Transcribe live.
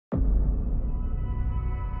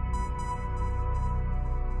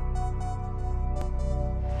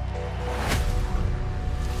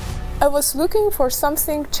I was looking for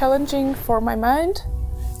something challenging for my mind.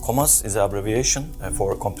 COMMAS is an abbreviation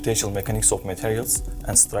for Computational Mechanics of Materials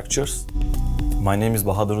and Structures. My name is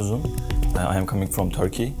Bahadur Uzun. I am coming from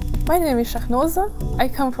Turkey. My name is Shahnoza. I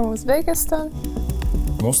come from Uzbekistan.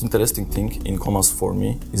 The most interesting thing in COMMAS for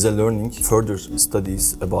me is learning further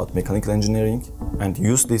studies about mechanical engineering and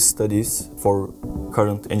use these studies for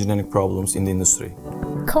current engineering problems in the industry.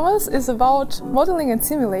 COMMAS is about modeling and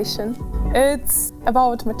simulation. It's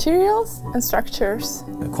about materials and structures.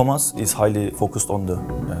 COMMAS is highly focused on the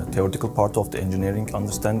theoretical part of the engineering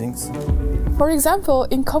understandings. For example,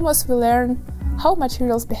 in COMMAS we learn how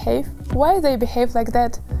materials behave, why they behave like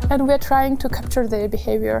that, and we're trying to capture their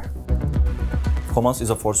behavior. COMMAS is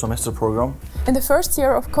a 4-semester program. In the first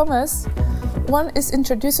year of COMMAS, one is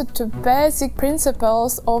introduced to basic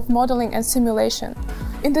principles of modeling and simulation.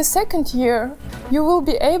 In the second year, you will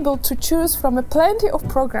be able to choose from a plenty of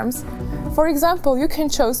programs. For example, you can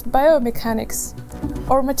choose biomechanics,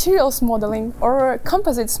 or materials modeling, or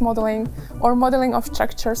composites modeling, or modeling of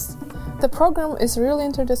structures. The program is really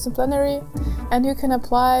interdisciplinary, and you can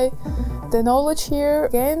apply the knowledge here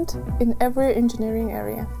gained in every engineering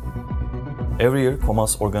area. Every year,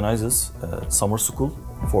 COMMAS organizes a summer school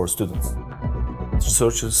for students.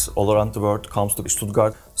 Researchers all around the world come to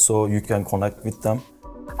Stuttgart, so you can connect with them.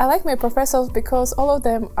 I like my professors because all of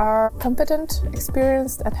them are competent,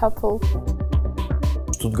 experienced and helpful.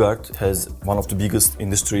 Stuttgart has one of the biggest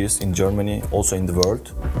industries in Germany, also in the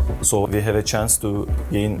world. So we have a chance to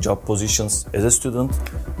gain job positions as a student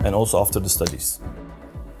and also after the studies.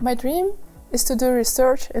 My dream is to do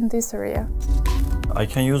research in this area. I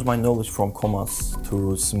can use my knowledge from COMMAS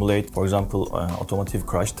to simulate, for example, automotive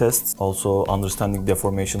crash tests, also understanding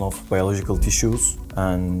deformation of biological tissues,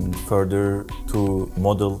 and further to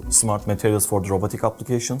model smart materials for the robotic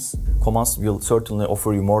applications. COMMAS will certainly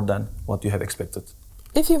offer you more than what you have expected.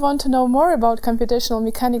 If you want to know more about computational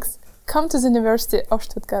mechanics, come to the University of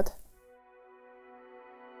Stuttgart.